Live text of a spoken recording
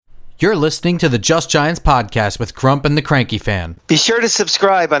You're listening to the Just Giants podcast with Grump and the Cranky Fan. Be sure to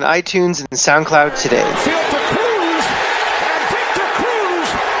subscribe on iTunes and SoundCloud today. Field to Cruz, and Victor Cruz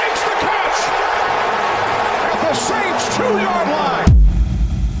makes the catch at the Saints' 2-yard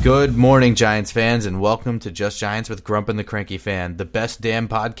line. Good morning, Giants fans, and welcome to Just Giants with Grump and the Cranky Fan, the best damn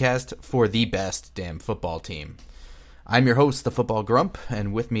podcast for the best damn football team. I'm your host, the Football Grump,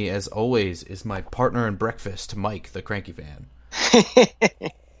 and with me, as always, is my partner in breakfast, Mike, the Cranky Fan.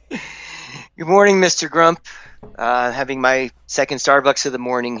 Good morning, Mr. Grump. Having my second Starbucks of the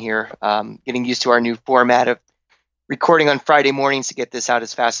morning here. Getting used to our new format of recording on Friday mornings to get this out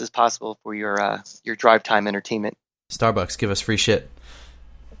as fast as possible for your drive time entertainment. Starbucks, give us free shit.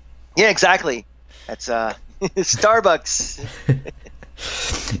 Yeah, exactly. That's Starbucks.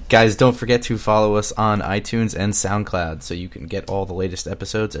 Guys, don't forget to follow us on iTunes and SoundCloud so you can get all the latest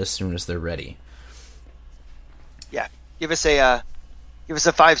episodes as soon as they're ready. Yeah, give us a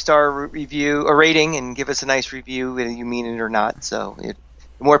 5-star review, a rating, and give us a nice review, whether you mean it or not. So the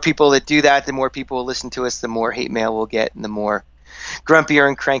more people that do that, the more people will listen to us, the more hate mail we'll get, and the more grumpier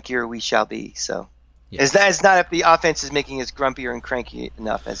and crankier we shall be. So Yes. it's not if the offense is making us grumpier and cranky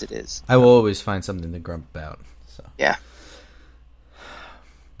enough as it is. I will always find something to grump about. So. Yeah.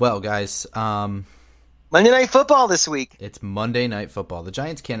 Well, guys, Monday Night Football this week. it's Monday Night Football. The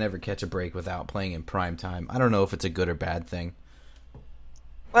Giants can't ever catch a break without playing in prime time. I don't know if it's a good or bad thing.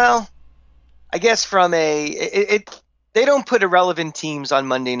 Well, I guess they don't put irrelevant teams on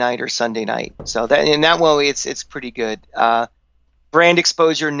Monday night or Sunday night, so that in that way it's pretty good. Brand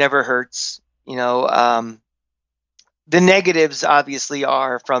exposure never hurts. You know, the negatives obviously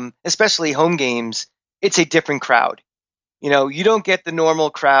are from especially home games. It's a different crowd. You know, you don't get the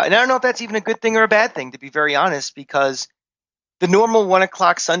normal crowd, and I don't know if that's even a good thing or a bad thing, to be very honest, because the normal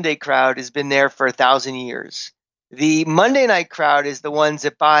 1:00 Sunday crowd has been there for 1,000 years. The Monday night crowd is the ones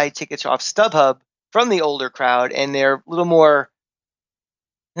that buy tickets off StubHub from the older crowd, and they're a little more,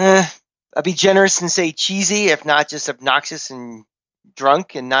 I'll be generous and say cheesy, if not just obnoxious and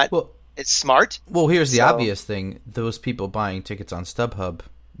drunk and not it's smart. Well, here's the obvious thing. Those people buying tickets on StubHub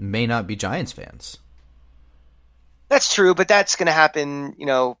may not be Giants fans. That's true, but that's going to happen, you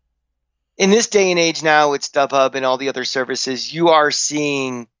know, in this day and age now with StubHub and all the other services, you're not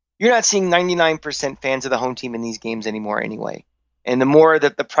seeing 99% fans of the home team in these games anymore anyway. And the more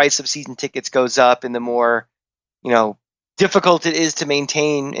that the price of season tickets goes up and the more, you know, difficult it is to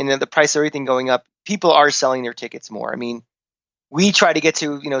maintain and the price of everything going up, people are selling their tickets more. I mean, we try to get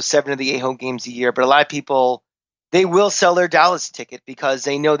to, 7 of the 8 home games a year, but a lot of people, they will sell their Dallas ticket because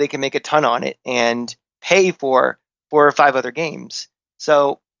they know they can make a ton on it and pay for 4 or 5 other games.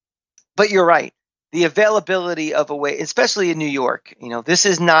 So, but you're right. The availability of away, especially in New York, this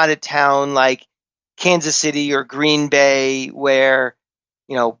is not a town like Kansas City or Green Bay where,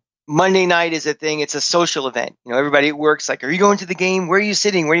 Monday night is a thing. It's a social event. Everybody at work's like, are you going to the game? Where are you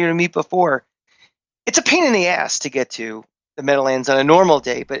sitting? Where are you going to meet before? It's a pain in the ass to get to the Meadowlands on a normal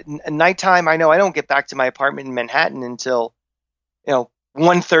day. But at nighttime, I know I don't get back to my apartment in Manhattan until,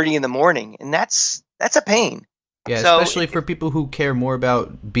 1:30 in the morning. And that's a pain. Yeah, especially for people who care more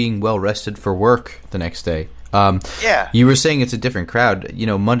about being well rested for work the next day. Yeah. You were saying it's a different crowd.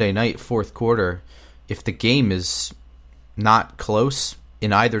 Monday night, fourth quarter, if the game is not close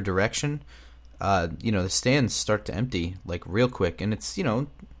in either direction, the stands start to empty like real quick. And it's,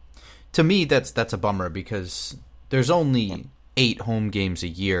 to me, that's a bummer because there's only 8 home games a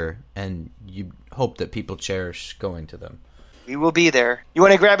year and you hope that people cherish going to them. We will be there. You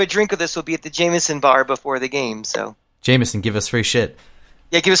want to grab a drink with us? We'll be at the Jameson bar before the game. So, Jameson, give us free shit.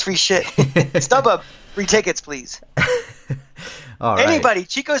 Yeah, give us free shit. StubHub, free tickets, please. All right. Anybody,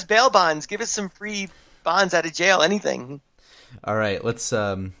 Chico's bail bonds. Give us some free bonds out of jail. Anything. All right, let's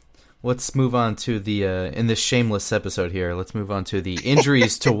move on to the in this shameless episode here. Let's move on to the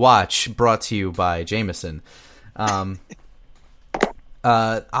injuries to watch, brought to you by Jameson.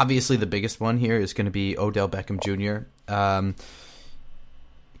 Obviously, the biggest one here is going to be Odell Beckham Jr.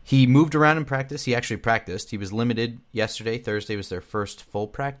 He moved around in practice. He actually practiced. He was limited yesterday. Thursday was their first full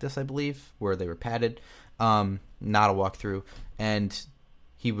practice, I believe, where they were padded. Not a walkthrough. And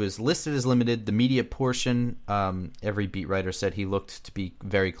he was listed as limited. The media portion, every beat writer said he looked to be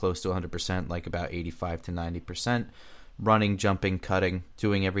very close to 100%, like about 85 to 90%. Running, jumping, cutting,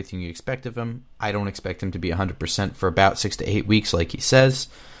 doing everything you expect of him. I don't expect him to be 100% for about 6 to 8 weeks like he says.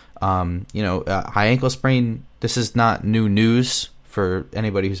 High ankle sprain, this is not new news for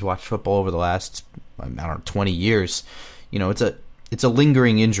anybody who's watched football over the last, 20 years. It's a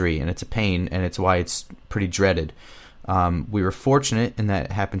lingering injury, and it's a pain, and it's why it's pretty dreaded. We were fortunate in that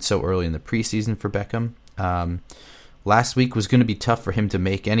it happened so early in the preseason for Beckham. last week was going to be tough for him to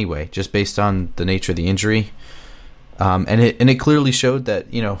make anyway, just based on the nature of the injury. And it clearly showed that,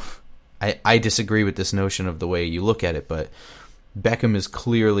 I disagree with this notion of the way you look at it, but Beckham is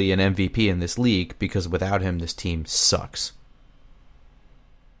clearly an MVP in this league because without him, this team sucks.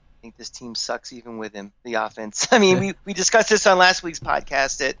 I think this team sucks even with him, the offense. I mean, we discussed this on last week's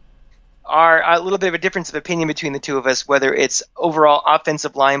podcast that are a little bit of a difference of opinion between the two of us, whether it's overall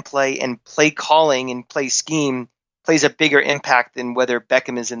offensive line play and play calling and play scheme plays a bigger impact than whether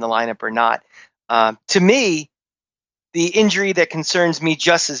Beckham is in the lineup or not. To me, the injury that concerns me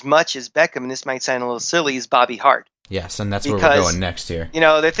just as much as Beckham, and this might sound a little silly, is Bobby Hart. Yes, and that's where we're going next here.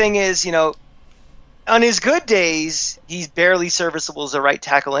 The thing is, on his good days, he's barely serviceable as a right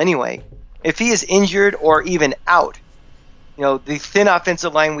tackle anyway. If he is injured or even out, the thin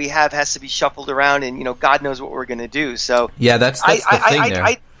offensive line we have has to be shuffled around, and God knows what we're going to do. So yeah, that's the thing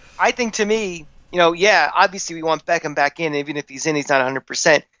there. I think to me, obviously we want Beckham back in, even if he's in, he's not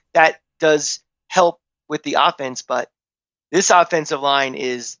 100%. That does help with the offense, but this offensive line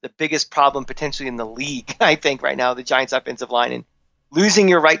is the biggest problem potentially in the league, I think, right now, the Giants' offensive line. And losing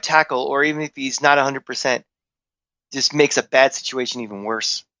your right tackle, or even if he's not 100%, just makes a bad situation even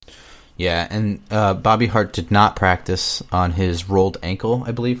worse. Yeah, and Bobby Hart did not practice on his rolled ankle,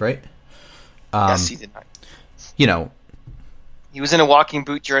 I believe, right? Yes, he did not. He was in a walking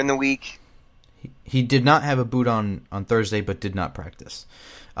boot during the week. He did not have a boot on Thursday, but did not practice.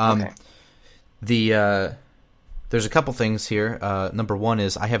 Okay. There's a couple things here. Number one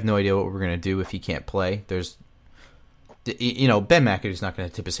is I have no idea what we're going to do if he can't play. Ben McAdoo's not going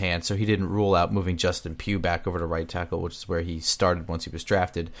to tip his hand, so he didn't rule out moving Justin Pugh back over to right tackle, which is where he started once he was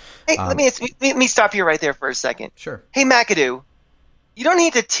drafted. Hey, let me stop you right there for a second. Sure. Hey, McAdoo, you don't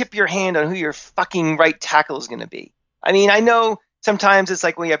need to tip your hand on who your fucking right tackle is going to be. I mean, I know sometimes it's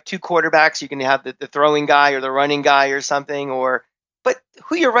like when you have two quarterbacks, you can have the throwing guy or the running guy or something, but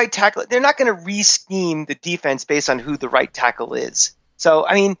who your right tackle, they're not going to re-scheme the defense based on who the right tackle is. So,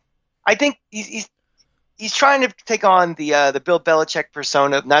 I mean, I think he's trying to take on the Bill Belichick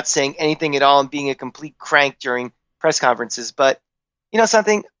persona of not saying anything at all and being a complete crank during press conferences. But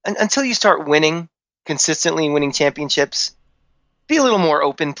something, until you start winning consistently and winning championships, be a little more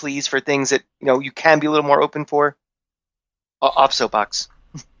open, please, for things that you can be a little more open for. Off soapbox.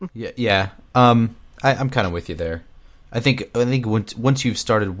 Yeah. I'm kind of with you there. I think once you've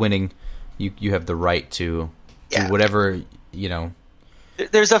started winning, you have the right to do whatever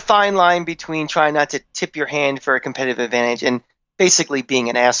There's a fine line between trying not to tip your hand for a competitive advantage and basically being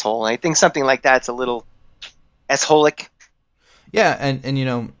an asshole. And I think something like that's a little assholic. Yeah,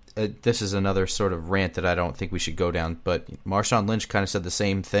 and this is another sort of rant that I don't think we should go down, but Marshawn Lynch kind of said the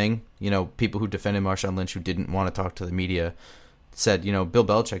same thing. People who defended Marshawn Lynch who didn't want to talk to the media said, Bill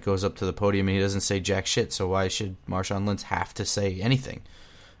Belichick goes up to the podium and he doesn't say jack shit, so why should Marshawn Lynch have to say anything?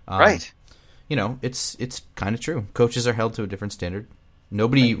 Right. It's kind of true. Coaches are held to a different standard.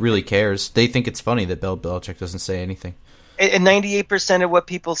 Nobody really cares. They think it's funny that Bill Belichick doesn't say anything. And 98% of what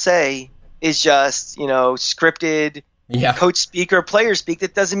people say is just, scripted, coach speak or player speak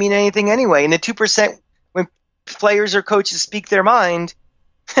that doesn't mean anything anyway. And the 2% when players or coaches speak their mind,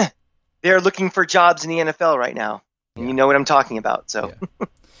 they're looking for jobs in the NFL right now. And you know what I'm talking about. So,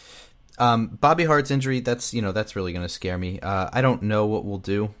 Bobby Hart's injury, that's really going to scare me. I don't know what we'll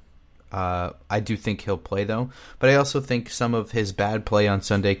do. I do think he'll play, though. But I also think some of his bad play on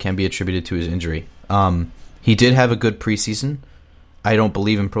Sunday can be attributed to his injury. He did have a good preseason. I don't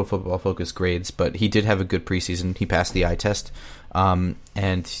believe in Pro Football Focus grades, but he did have a good preseason. He passed the eye test.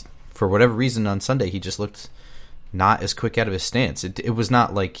 And for whatever reason on Sunday, he just looked not as quick out of his stance. It was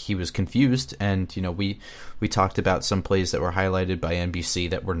not like he was confused. And, we talked about some plays that were highlighted by NBC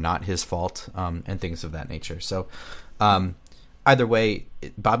that were not his fault and things of that nature. So, either way,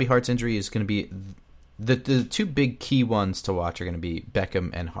 Bobby Hart's injury is going to be the two big key ones to watch are going to be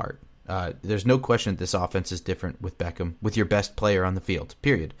Beckham and Hart. There's no question that this offense is different with Beckham, with your best player on the field,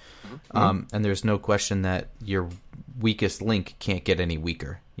 period. Mm-hmm. And there's no question that your weakest link can't get any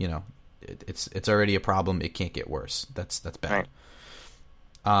weaker. It's already a problem. It can't get worse. That's bad.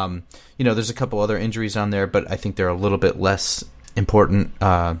 Right. There's a couple other injuries on there, but I think they're a little bit less important.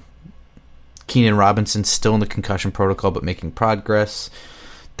 Keenan Robinson's still in the concussion protocol, but making progress.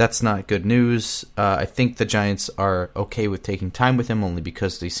 That's not good news. I think the Giants are okay with taking time with him only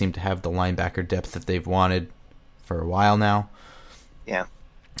because they seem to have the linebacker depth that they've wanted for a while now. Yeah.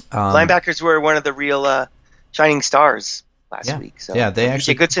 Linebackers were one of the real shining stars last week. So they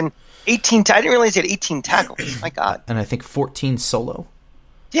actually... Goodson, 18 I didn't realize he had 18 tackles. My God. And I think 14 solo.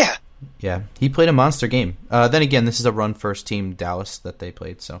 Yeah. Yeah, he played a monster game. Then again, this is a run-first team, Dallas, that they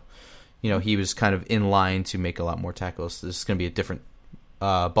played, so... he was kind of in line to make a lot more tackles. This is going to be a different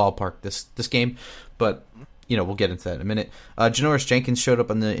ballpark this game, but we'll get into that in a minute. Janoris Jenkins showed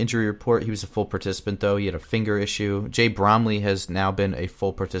up on the injury report. He was a full participant, though. He had a finger issue. Jay Bromley has now been a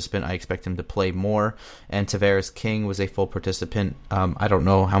full participant. I expect him to play more. And Tavares King was a full participant. I don't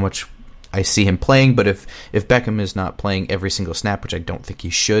know how much I see him playing, but if Beckham is not playing every single snap, which I don't think he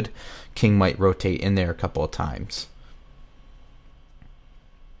should, King might rotate in there a couple of times.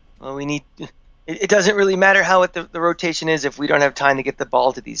 Well, it doesn't really matter how the rotation is if we don't have time to get the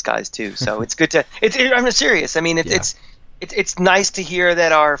ball to these guys too. So it's good to. I'm serious. I mean, it's nice to hear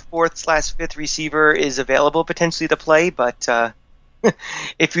that our 4th/5th receiver is available potentially to play. But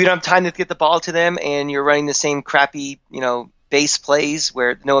if you don't have time to get the ball to them and you're running the same crappy, base plays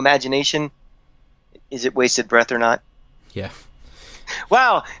where no imagination, is it wasted breath or not? Yeah.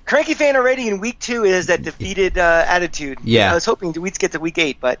 Wow, cranky fan already in week 2 is that defeated attitude. Yeah. I was hoping we'd get to week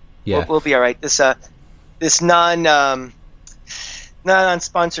 8, but. Yeah. We'll be all right. This non-sponsored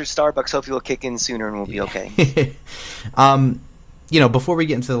Starbucks hopefully will kick in sooner and we'll be okay. Before we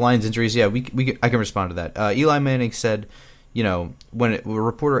get into the Lions injuries, I can respond to that. Eli Manning said, when a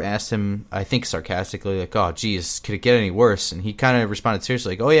reporter asked him, I think sarcastically, like, "Oh, geez, could it get any worse?" And he kind of responded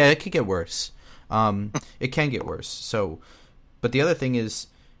seriously, like, "Oh yeah, it could get worse. It can get worse." So, but the other thing is,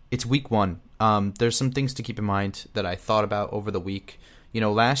 it's week 1. There's some things to keep in mind that I thought about over the week.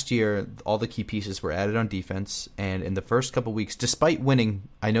 Last year, all the key pieces were added on defense, and in the first couple weeks, despite winning,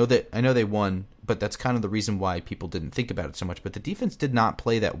 I know they won, but that's kind of the reason why people didn't think about it so much. But the defense did not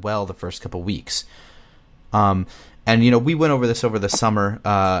play that well the first couple weeks. And we went over this over the summer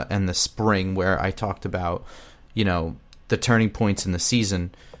and the spring, where I talked about, the turning points in the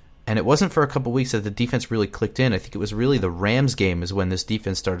season. And it wasn't for a couple weeks that the defense really clicked in. I think it was really the Rams game is when this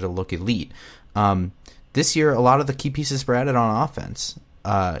defense started to look elite. This year, a lot of the key pieces were added on offense.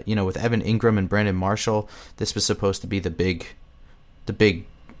 With Evan Ingram and Brandon Marshall, this was supposed to be the big,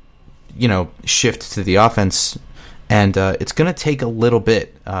 shift to the offense, and it's going to take a little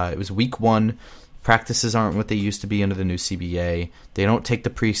bit. It was week 1. Practices aren't what they used to be under the new CBA. They don't take the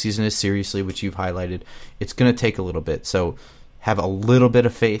preseason as seriously, which you've highlighted. It's going to take a little bit. So have a little bit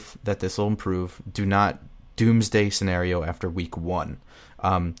of faith that this will improve. Do not doomsday scenario after week 1.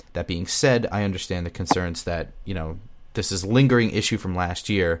 That being said, I understand the concerns that, this is a lingering issue from last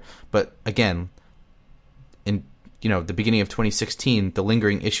year. But again, in, the beginning of 2016, the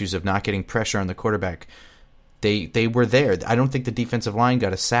lingering issues of not getting pressure on the quarterback, they were there. I don't think the defensive line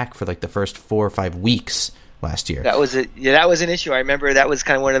got a sack for like the first 4 or 5 weeks last year. That was that was an issue. I remember that was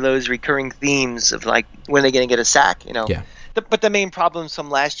kind of one of those recurring themes of like, when are they going to get a sack, Yeah. But the main problems from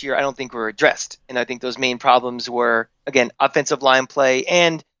last year, I don't think were addressed. And I think those main problems were, again, offensive line play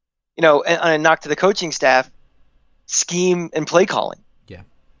and, on a knock to the coaching staff, scheme and play calling. Yeah.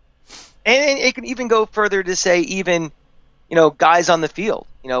 And it can even go further to say even, guys on the field.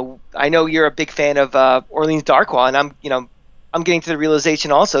 I know you're a big fan of Orleans Darkwa, and I'm getting to the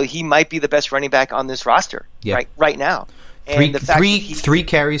realization also he might be the best running back on this roster right now. And three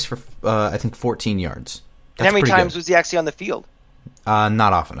carries for, I think, 14 yards. And how many times was he actually on the field?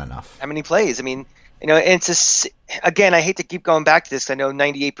 Not often enough. How many plays? I mean, and it's again, I hate to keep going back to this. I know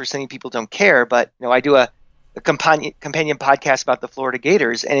 98% of people don't care, but I do a companion podcast about the Florida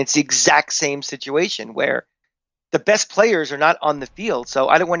Gators, and it's the exact same situation where the best players are not on the field. So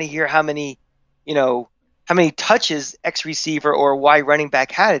I don't want to hear how many touches X receiver or Y running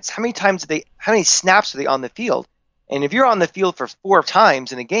back had. It's how many snaps are they on the field? And if you're on the field for 4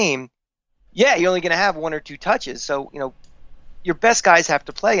 times in a game, yeah, you're only going to have 1 or 2 touches. So, your best guys have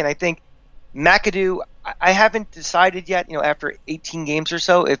to play. And I think McAdoo, I haven't decided yet, after 18 games or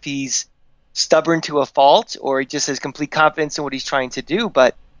so, if he's stubborn to a fault or he just has complete confidence in what he's trying to do.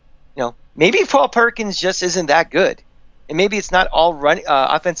 But, maybe Paul Perkins just isn't that good. And maybe it's not all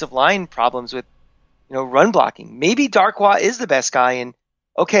offensive line problems with, run blocking. Maybe Darkwa is the best guy. And,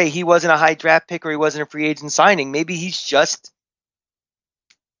 okay, he wasn't a high draft pick or he wasn't a free agent signing. Maybe he's just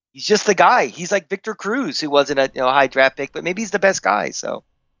the guy. He's like Victor Cruz, who wasn't a high draft pick, but maybe he's the best guy. So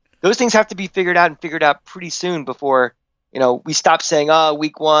those things have to be figured out pretty soon before, we stop saying,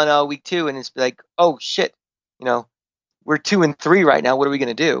 week 1, week 2, and it's like, oh shit, we're 2 and 3 right now. What are we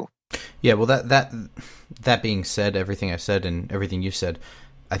going to do? Yeah. Well, that being said, everything I said and everything you said,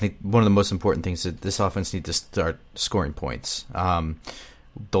 I think one of the most important things is that this offense needs to start scoring points.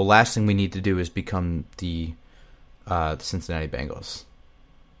 The last thing we need to do is become the Cincinnati Bengals.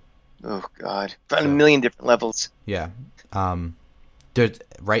 Oh, God. On a million different levels. Yeah.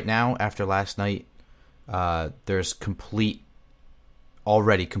 Right now, after last night, there's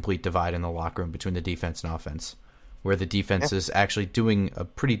already complete divide in the locker room between the defense and offense. where the defense is actually doing a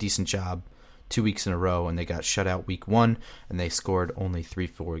pretty decent job 2 weeks in a row, and they got shut out week 1, and they scored only 3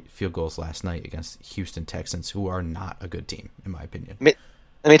 field goals last night against Houston Texans, who are not a good team, in my opinion. Let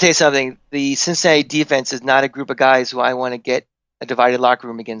me tell you something. The Cincinnati defense is not a group of guys who I want to get a divided locker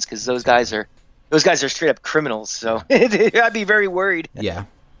room against, because those guys are straight up criminals. So I'd be very worried. Yeah.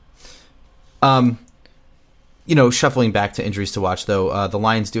 Shuffling back to injuries to watch, though, the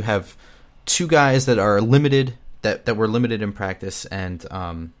Lions do have 2 guys that are limited, that were limited in practice, and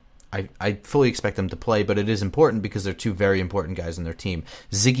I fully expect them to play, but it is important because they're 2 very important guys on their team.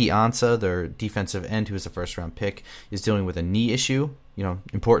 Ziggy Ansah, their defensive end, who is a first-round pick, is dealing with a knee issue,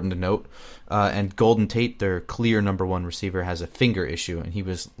 important to note. And Golden Tate, their clear number 1 receiver, has a finger issue, and he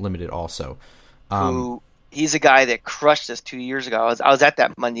was limited also. He's a guy that crushed us 2 years ago. I was at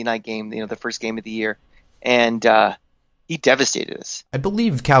that Monday night game, the first game of the year, and he devastated us. I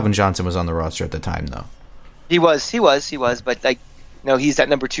believe Calvin Johnson was on the roster at the time, though. He was, but he's that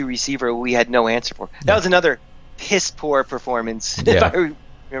number 2 receiver we had no answer for. That was another piss poor performance, if I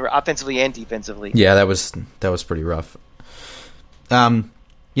remember, offensively and defensively. Yeah, that was pretty rough.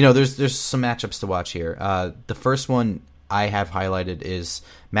 There's some matchups to watch here. The first one I have highlighted is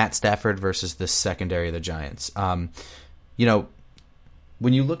Matt Stafford versus the secondary of the Giants. When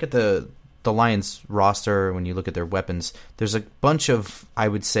you look at the Lions roster, when you look at their weapons, there's a bunch of, I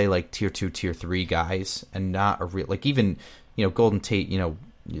would say, like tier 2, tier 3 guys, and not a real, like, even Golden Tate,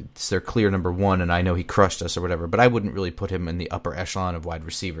 it's their clear number 1, and I know he crushed us or whatever, but I wouldn't really put him in the upper echelon of wide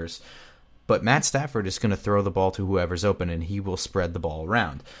receivers. But Matt Stafford is going to throw the ball to whoever's open, and he will spread the ball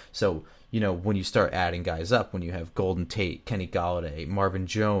around. So, when you start adding guys up, when you have Golden Tate, Kenny Golladay, Marvin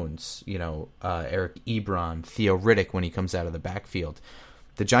Jones, Eric Ebron, Theo Riddick when he comes out of the backfield,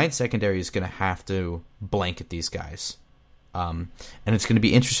 the Giants secondary is going to have to blanket these guys. And it's going to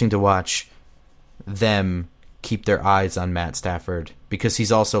be interesting to watch them keep their eyes on Matt Stafford, because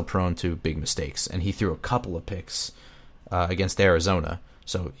he's also prone to big mistakes, and he threw a couple of picks against Arizona.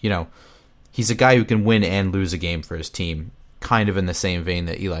 So, he's a guy who can win and lose a game for his team, kind of in the same vein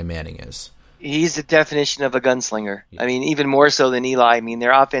that Eli Manning is. He's the definition of a gunslinger. Yeah. I mean, even more so than Eli. I mean,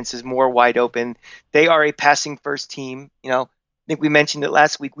 their offense is more wide open. They are a passing first team. I think we mentioned it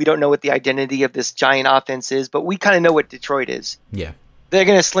last week. We don't know what the identity of this Giant offense is, but we kind of know what Detroit is. Yeah. They're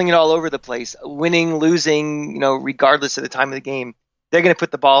going to sling it all over the place, winning, losing, regardless of the time of the game. They're going to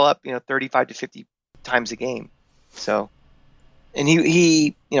put the ball up, 35 to 50 times a game. So, and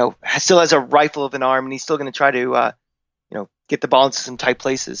he still has a rifle of an arm, and he's still going to try to, get the ball into some tight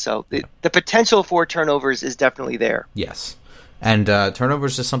places. So the potential for turnovers is definitely there. Yes. And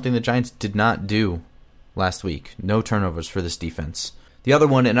turnovers is something the Giants did not do last week. No turnovers for this defense. The other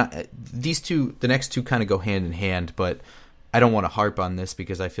one, and the next 2 kind of go hand in hand, but I don't want to harp on this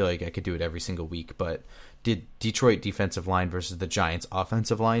because I feel like I could do it every single week, but did Detroit defensive line versus the Giants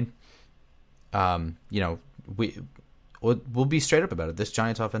offensive line. We'll be straight up about it. This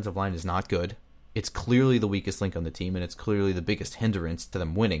Giants offensive line is not good. It's clearly the weakest link on the team, and it's clearly the biggest hindrance to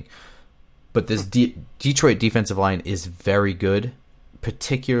them winning. But this Detroit defensive line is very good,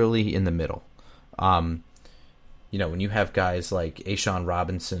 particularly in the middle. When you have guys like Ashawn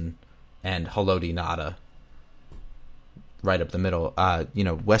Robinson and Haloti Ngata right up the middle,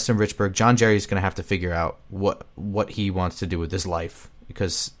 Weston Richburg, John Jerry's going to have to figure out what he wants to do with his life,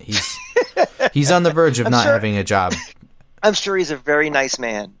 because he's on the verge of not having a job. I'm sure he's a very nice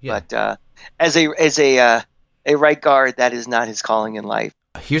man, but as a right guard, that is not his calling in life.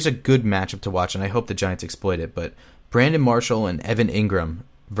 Here's a good matchup to watch, and I hope the Giants exploit it, but Brandon Marshall and Evan Ingram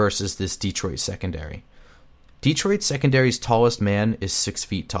versus this Detroit secondary. Detroit secondary's tallest man is 6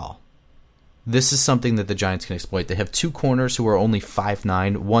 feet tall. This is something that the Giants can exploit. They have 2 corners who are only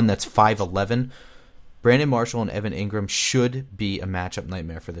 5'9", one that's 5'11". Brandon Marshall and Evan Ingram should be a matchup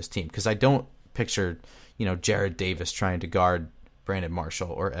nightmare for this team, because I don't picture, Jared Davis trying to guard Brandon Marshall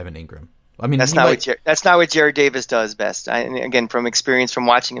or Evan Ingram. I mean, that's not what Jared Davis does best. And again, from experience from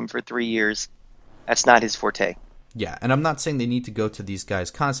watching him for 3 years, that's not his forte. Yeah, and I'm not saying they need to go to these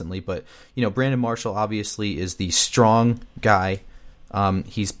guys constantly, but Brandon Marshall obviously is the strong guy.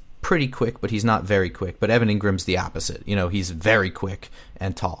 He's pretty quick, but he's not very quick. But Evan Ingram's the opposite. He's very quick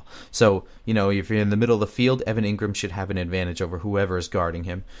and tall. So, if you're in the middle of the field, Evan Ingram should have an advantage over whoever is guarding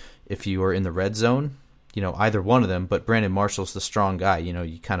him. If you are in the red zone, either one of them, but Brandon Marshall's the strong guy.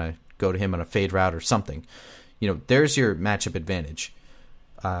 You kind of go to him on a fade route or something. There's your matchup advantage.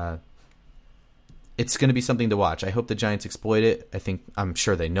 It's going to be something to watch. I hope the Giants exploit it. I'm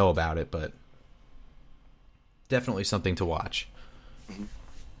sure they know about it, but definitely something to watch.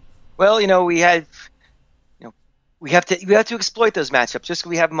 Well, we had we have to exploit those matchups just so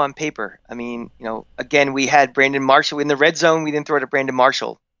we have them on paper. I mean, again, we had Brandon Marshall in the red zone. We didn't throw to Brandon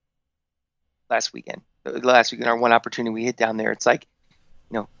Marshall last weekend. Our one opportunity we hit down there. It's like,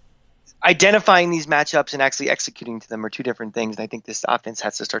 identifying these matchups and actually executing to them are two different things. And I think this offense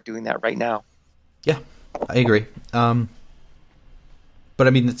has to start doing that right now. Yeah, I agree. But I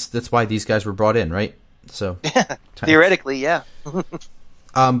mean, that's why these guys were brought in, right? So theoretically, yeah.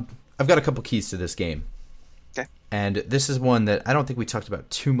 I've got a couple keys to this game. Okay. And this is one that I don't think we talked about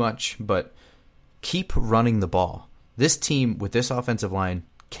too much, but keep running the ball. This team with this offensive line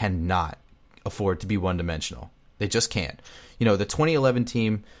cannot afford to be one-dimensional. They just can't. The 2011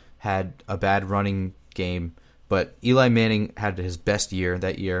 team had a bad running game, but Eli Manning had his best year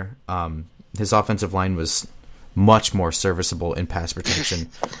that year. His offensive line was much more serviceable in pass protection.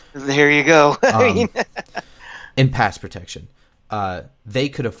 There you go. In pass protection. They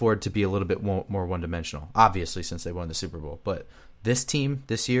could afford to be a little bit more one-dimensional, obviously, since they won the Super Bowl. But this team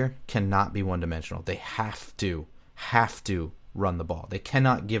this year cannot be one-dimensional. They have to run the ball. They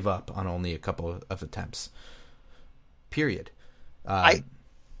cannot give up on only a couple of attempts. Period.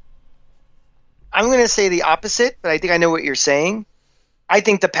 I'm going to say the opposite, but I think I know what you're saying. I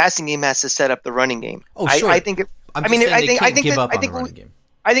think the passing game has to set up the running game. Oh, sure. I think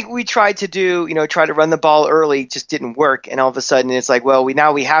we tried to try to run the ball early, just didn't work, and all of a sudden it's like, well,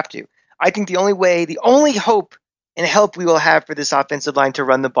 now we have to. I think the only hope and help we will have for this offensive line to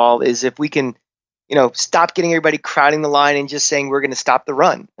run the ball is if we can, stop getting everybody crowding the line and just saying we're going to stop the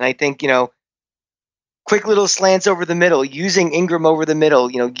run. And I think, quick little slants over the middle, using Ingram over the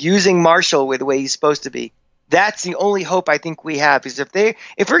middle, using Marshall with the way he's supposed to be. That's the only hope I think we have, is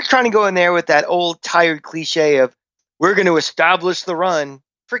if we're trying to go in there with that old tired cliche of we're going to establish the run,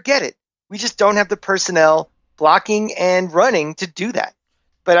 forget it. We just don't have the personnel blocking and running to do that.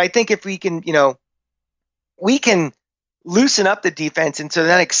 But I think if we can, we can loosen up the defense and so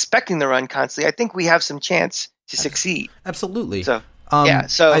they're not expecting the run constantly, I think we have some chance to succeed. Absolutely. So.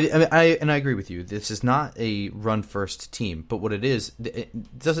 I agree with you. This is not a run-first team, but what it is,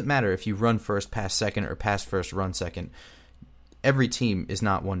 it doesn't matter if you run first, pass second, or pass first, run second. Every team is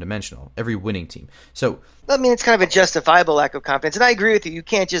not one-dimensional. Every winning team. So, it's kind of a justifiable lack of confidence, and I agree with you. You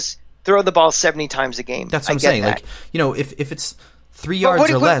can't just throw the ball 70 times a game. That's what I'm saying. That. If it's 3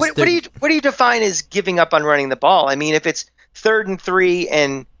 yards or less, what do you define as giving up on running the ball? I mean, if it's 3rd and 3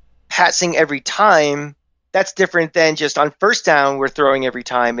 and passing every time, that's different than just on first down we're throwing every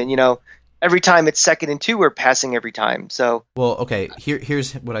time, and every time it's 2nd and 2 we're passing every time. So okay,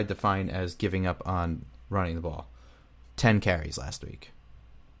 here's what I define as giving up on running the ball. 10 carries last week.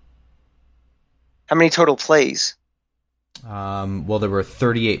 How many total plays? There were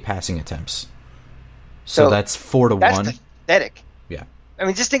 38 passing attempts. So that's 4 to 1. That's pathetic. Yeah. I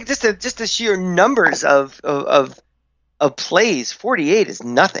mean, just think the sheer numbers of plays. 48 is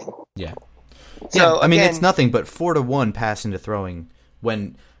nothing. Yeah. So, again, it's nothing, but 4 to 1 passing to throwing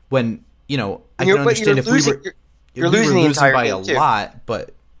when I can understand if you're losing the entire by game a too. lot,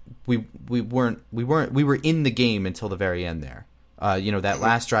 but we were in the game until the very end there. That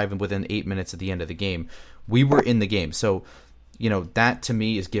last drive within 8 minutes at the end of the game, we were in the game. So, that to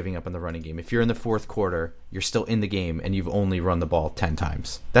me is giving up on the running game. If you're in the fourth quarter, you're still in the game and you've only run the ball 10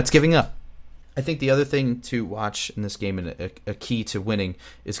 times. That's giving up. I think the other thing to watch in this game and a key to winning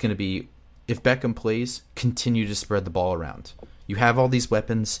is going to be, if Beckham plays, continue to spread the ball around. You have all these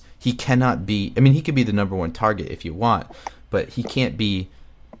weapons. He cannot be... he could be the number one target if you want, but he can't be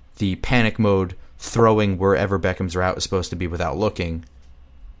the panic mode throwing wherever Beckham's route is supposed to be without looking.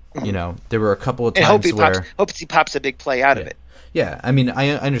 There were a couple of times where... Hopes he pops a big play out of it. Yeah, I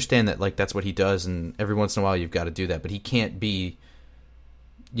understand that that's what he does, and every once in a while you've got to do that, but he can't be,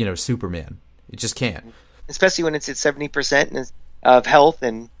 Superman. It just can't. Especially when it's at 70% of health,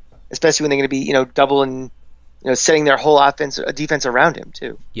 and especially when they're going to be, double and, setting their whole defense around him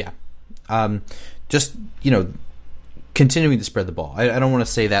too. Yeah. Just, continuing to spread the ball. I don't want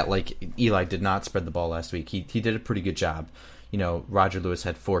to say that like Eli did not spread the ball last week. He did a pretty good job. Roger Lewis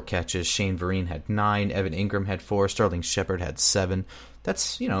had 4 catches. Shane Vereen had 9. Evan Ingram had 4. Sterling Shepard had 7.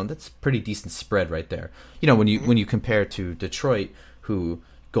 That's, that's pretty decent spread right there. When you compare to Detroit, who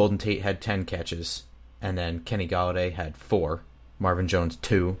Golden Tate had 10 catches, and then Kenny Golladay had 4, Marvin Jones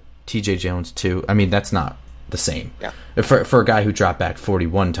 2, TJ Jones 2. That's not the same. Yeah. For a guy who dropped back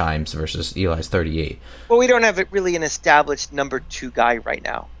 41 times versus Eli's 38. Well, we don't have really an established number 2 guy right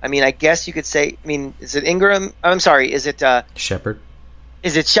now. I guess you could say, is it Ingram? I'm sorry, is it Shepard?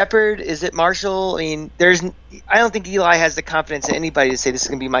 Is it Shepard? Is it Marshall? I don't think Eli has the confidence in anybody to say this is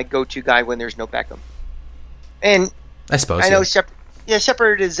going to be my go-to guy when there's no Beckham. And I suppose I know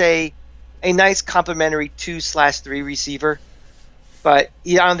Shepard is a nice complementary 2/3 receiver. But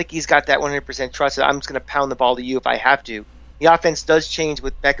I don't think he's got that 100% trust. I'm just going to pound the ball to you if I have to. The offense does change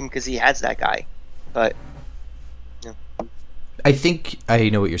with Beckham because he has that guy. But I think I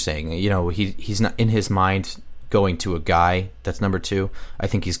know what you're saying. He's not in his mind going to a guy that's number 2. I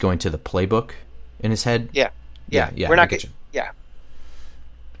think he's going to the playbook in his head. Yeah. We're not getting. Yeah.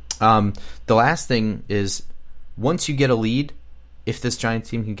 The last thing is, once you get a lead, if this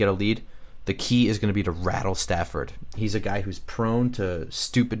Giants team can get a lead, the key is going to be to rattle Stafford. He's a guy who's prone to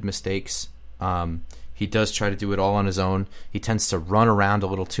stupid mistakes. He does try to do it all on his own. He tends to run around a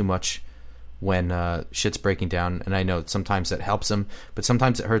little too much when shit's breaking down. And I know sometimes that helps him, but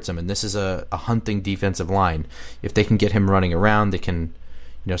sometimes it hurts him. And this is a hunting defensive line. If they can get him running around, they can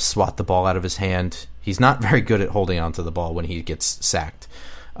swat the ball out of his hand. He's not very good at holding onto the ball when he gets sacked.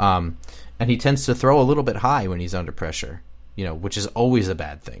 And he tends to throw a little bit high when he's under pressure, which is always a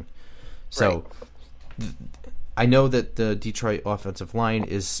bad thing. So I know that the Detroit offensive line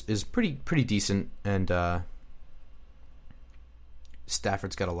is pretty decent, and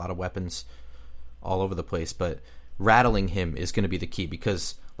Stafford's got a lot of weapons all over the place, but rattling him is going to be the key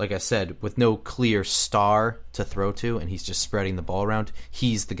because, like I said, with no clear star to throw to and he's just spreading the ball around,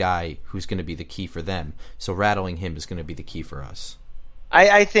 he's the guy who's going to be the key for them. So rattling him is going to be the key for us.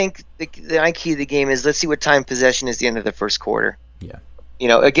 I think the key of the game is let's see what time possession is the end of the first quarter. Yeah.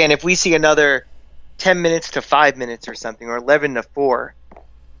 Again, if we see another 10 minutes to 5 minutes or something, or 11 to 4,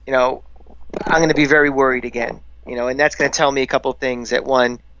 I'm going to be very worried again. And that's going to tell me a couple things. That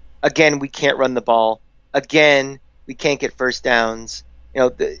one, again, we can't run the ball. Again, we can't get first downs.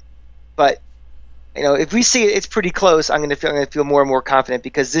 But if we see it's pretty close, I'm going to feel more and more confident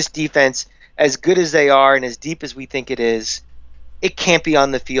because this defense, as good as they are and as deep as we think it is, it can't be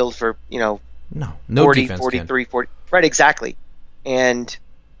on the field for no 40, defense 43, 40. Right, exactly. And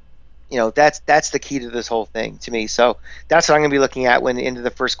that's the key to this whole thing to me. So that's what I'm going to be looking at when into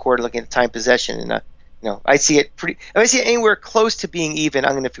the first quarter, looking at time possession. And I see it if I see it anywhere close to being even,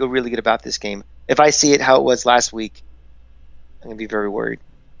 I'm going to feel really good about this game. If I see it how it was last week, I'm going to be very worried.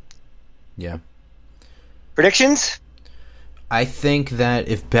 Yeah. Predictions? I think that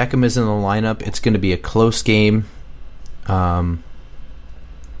if Beckham is in the lineup, it's going to be a close game.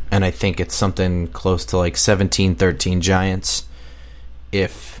 And I think it's something close to like 17-13 Giants.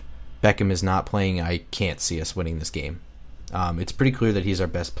 If Beckham is not playing, I can't see us winning this game. It's pretty clear that he's our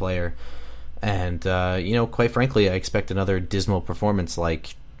best player. And, quite frankly, I expect another dismal performance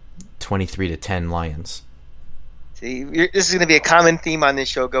like 23-10 Lions. See, this is going to be a common theme on this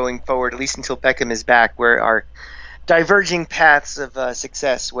show going forward, at least until Beckham is back, where our diverging paths of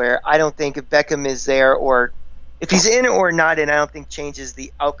success, where I don't think if Beckham is there or if he's in or not in, I don't think changes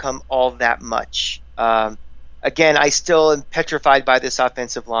the outcome all that much. Again, I still am petrified by this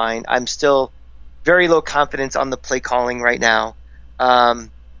offensive line. I'm still very low confidence on the play calling right now. I'm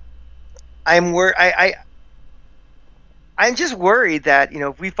just worried that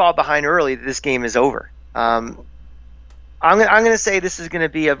if we fall behind early, that this game is over. I'm going to say this is going to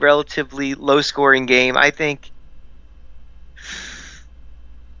be a relatively low scoring game. I think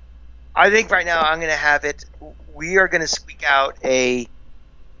right now I'm going to have it. We are going to squeak out a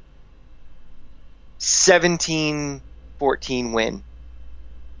 17-14 win.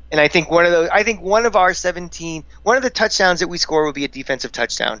 And I think one of the touchdowns that we score will be a defensive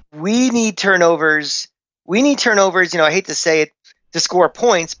touchdown. We need turnovers. I hate to say it to score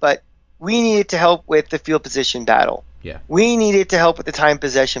points, but we need it to help with the field position battle. Yeah. We need it to help with the time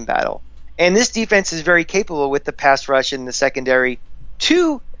possession battle. And this defense is very capable with the pass rush and the secondary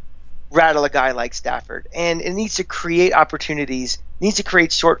to rattle a guy like Stafford. And it needs to create opportunities, needs to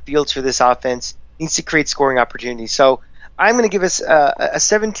create short fields for this offense, needs to create scoring opportunities. So I'm going to give us a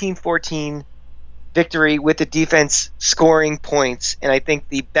 17-14 victory with the defense scoring points. And I think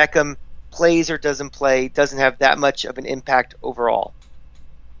the Beckham plays or doesn't play doesn't have that much of an impact overall.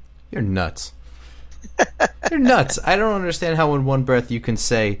 You're nuts. You're nuts. I don't understand how in one breath you can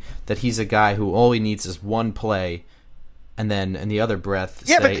say that he's a guy who all he needs is one play, and then in the other breath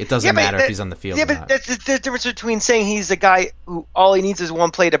say it doesn't matter if he's on the field or not. Yeah, but that's the difference between saying he's a guy who all he needs is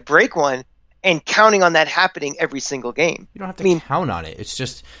one play to break one and counting on that happening every single game. You don't have to count on it. It's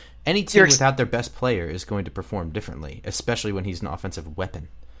just any team without their best player is going to perform differently, especially when he's an offensive weapon.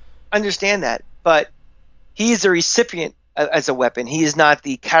 Understand that, but he is the recipient as a weapon. He is not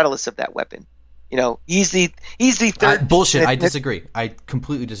the catalyst of that weapon. He's the third. Bullshit. I disagree. I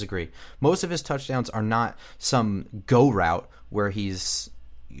completely disagree. Most of his touchdowns are not some go route where he's,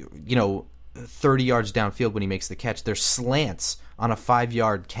 30 yards downfield when he makes the catch. They're slants on a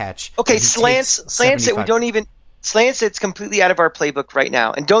 5-yard catch. Okay, slants that we don't even Slants, it's completely out of our playbook right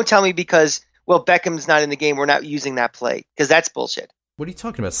now. And don't tell me because, well, Beckham's not in the game, we're not using that play, because that's bullshit. What are you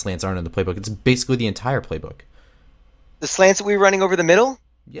talking about? Slants aren't in the playbook. It's basically the entire playbook. The slants that we were running over the middle?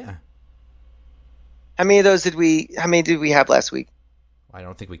 Yeah. How many of those did we have last week? I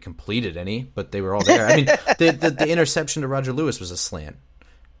don't think we completed any, but they were all there. I mean, the interception to Roger Lewis was a slant.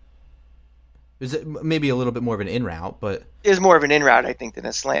 It was maybe a little bit more of an in route, but it was more of an in route, I think, than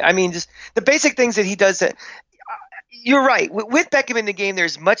a slant. I mean, just the basic things that he does. That you're right. With Beckham in the game,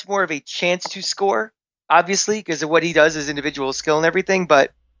 there's much more of a chance to score, obviously, because of what he does, his individual skill and everything.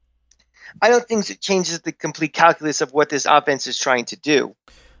 But I don't think it changes the complete calculus of what this offense is trying to do,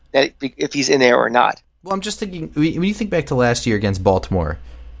 that if he's in there or not. Well, I'm just thinking, when you think back to last year against Baltimore,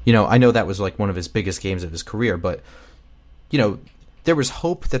 I know that was like one of his biggest games of his career, but, there was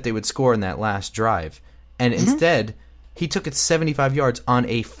hope that they would score in that last drive. And instead, he took it 75 yards on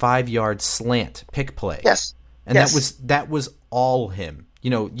a 5-yard slant pick play. Yes. And that was all him. You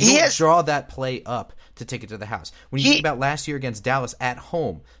don't draw that play up to take it to the house. When you think about last year against Dallas at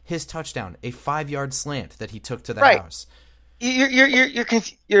home, his touchdown, a 5-yard slant that he took to the house.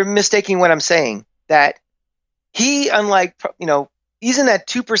 You're mistaking what I'm saying. That he, unlike, he's in that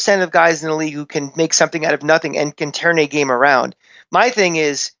 2% of guys in the league who can make something out of nothing and can turn a game around. My thing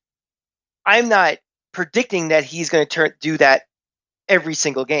is, I'm not predicting that he's going to do that every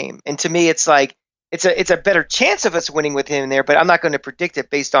single game. And to me, it's like it's a better chance of us winning with him in there, but I'm not going to predict it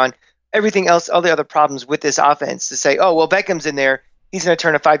based on everything else, all the other problems with this offense to say, oh, well, Beckham's in there, he's going to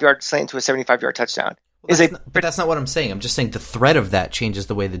turn a 5-yard slant into a 75-yard touchdown. But that's not what I'm saying. I'm just saying the threat of that changes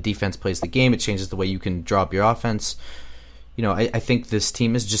the way the defense plays the game. It changes the way you can draw up your offense. I think this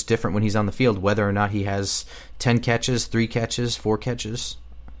team is just different when he's on the field, whether or not he has 10 catches, 3 catches, 4 catches.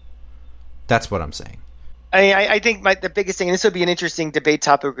 That's what I'm saying. I think the biggest thing, and this will be an interesting debate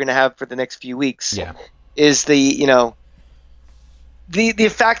topic we're going to have for the next few weeks, is the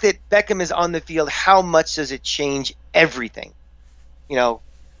fact that Beckham is on the field. How much does it change everything?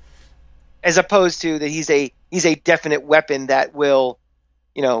 As opposed to that he's a definite weapon that will,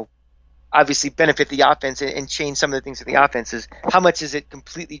 obviously benefit the offense and change some of the things of the offenses. How much does it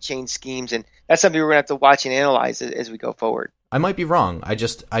completely change schemes? And that's something we're going to have to watch and analyze as we go forward. I might be wrong.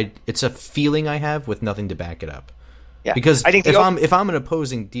 It's a feeling I have with nothing to back it up. Yeah. Because I think if I'm an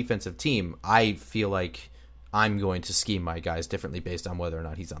opposing defensive team, I feel like I'm going to scheme my guys differently based on whether or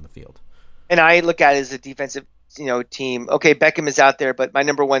not he's on the field. And I look at it as a defensive team. Okay, Beckham is out there, but my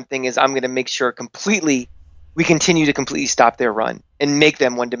number one thing is I'm going to make sure we continue to completely stop their run and make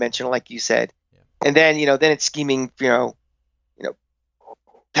them one-dimensional, like you said. Yeah. And then, then it's scheming,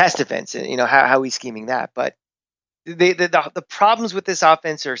 pass defense, and how he's scheming that. But the problems with this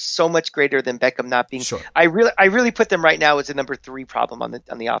offense are so much greater than Beckham not being. Sure. I really put them right now as a number 3 problem on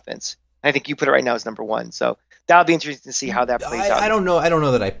the offense. I think you put it right now as number 1. So that'll be interesting to see how that plays out. I don't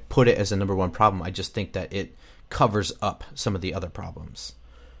know that I put it as a number 1 problem. I just think that it covers up some of the other problems.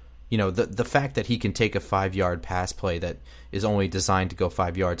 The fact that he can take a 5-yard pass play that is only designed to go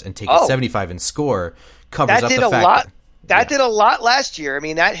 5 yards and take it 75 and score covers up the fact that did a lot last year. I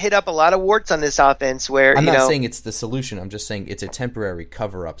mean, that hit up a lot of warts on this offense where I'm not saying it's the solution. I'm just saying it's a temporary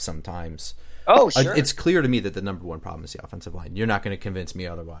cover-up sometimes. Oh, sure. It's clear to me that the number 1 problem is the offensive line. You're not going to convince me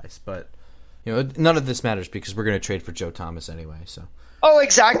otherwise. But none of this matters because we're going to trade for Joe Thomas anyway. So. Oh,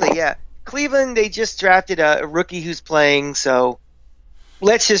 exactly, yeah. Cleveland, they just drafted a rookie who's playing, so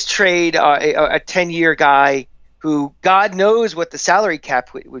let's just trade a 10-year guy who God knows what the salary cap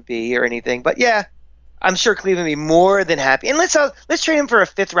would be or anything. But, yeah, I'm sure Cleveland would be more than happy. And let's trade him for a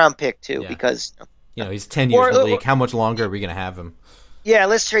 5th-round pick, too, because he's 10 years in the league. How much longer are we going to have him? Yeah,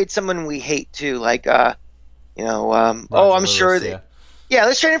 let's trade someone we hate, too, like, I'm Lewis, sure that – yeah,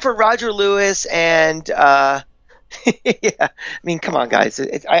 let's trade him for Roger Lewis and yeah. I mean, come on, guys.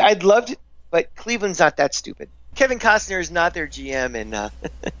 I'd love to, but Cleveland's not that stupid. Kevin Costner is not their GM, and oh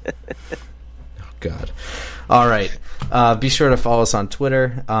God. All right. Be sure to follow us on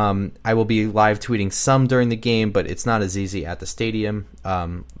Twitter. I will be live tweeting some during the game, but it's not as easy at the stadium.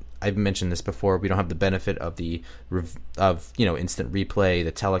 I've mentioned this before. We don't have the benefit of the instant replay,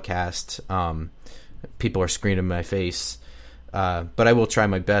 the telecast. People are screaming in my face. But I will try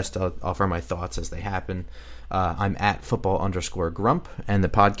my best. I'll offer my thoughts as they happen. I'm at football_grump, and the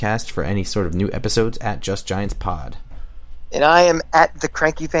podcast for any sort of new episodes at Just Giants Pod. And I am at The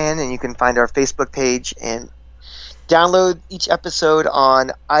Cranky Fan, and you can find our Facebook page and download each episode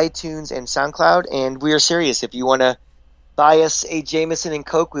on iTunes and SoundCloud. And we are serious. If you want to buy us a Jameson and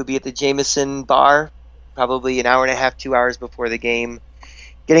Coke, we'll be at the Jameson bar probably an hour and a half, 2 hours before the game,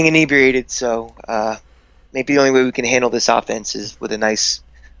 getting inebriated. So maybe the only way we can handle this offense is with a nice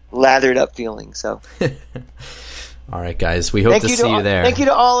lathered up feeling. So. All right, guys. We hope to see you there. Thank you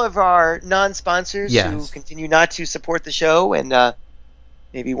to all of our non-sponsors Yes. who continue not to support the show, and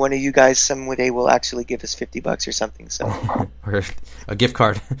maybe one of you guys someday will actually give us $50 or something. So, or a gift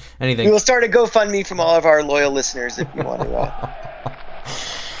card, anything. we will start a GoFundMe from all of our loyal listeners if you want to.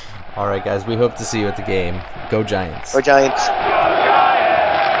 All right, guys. We hope to see you at the game. Go Giants. Go Giants.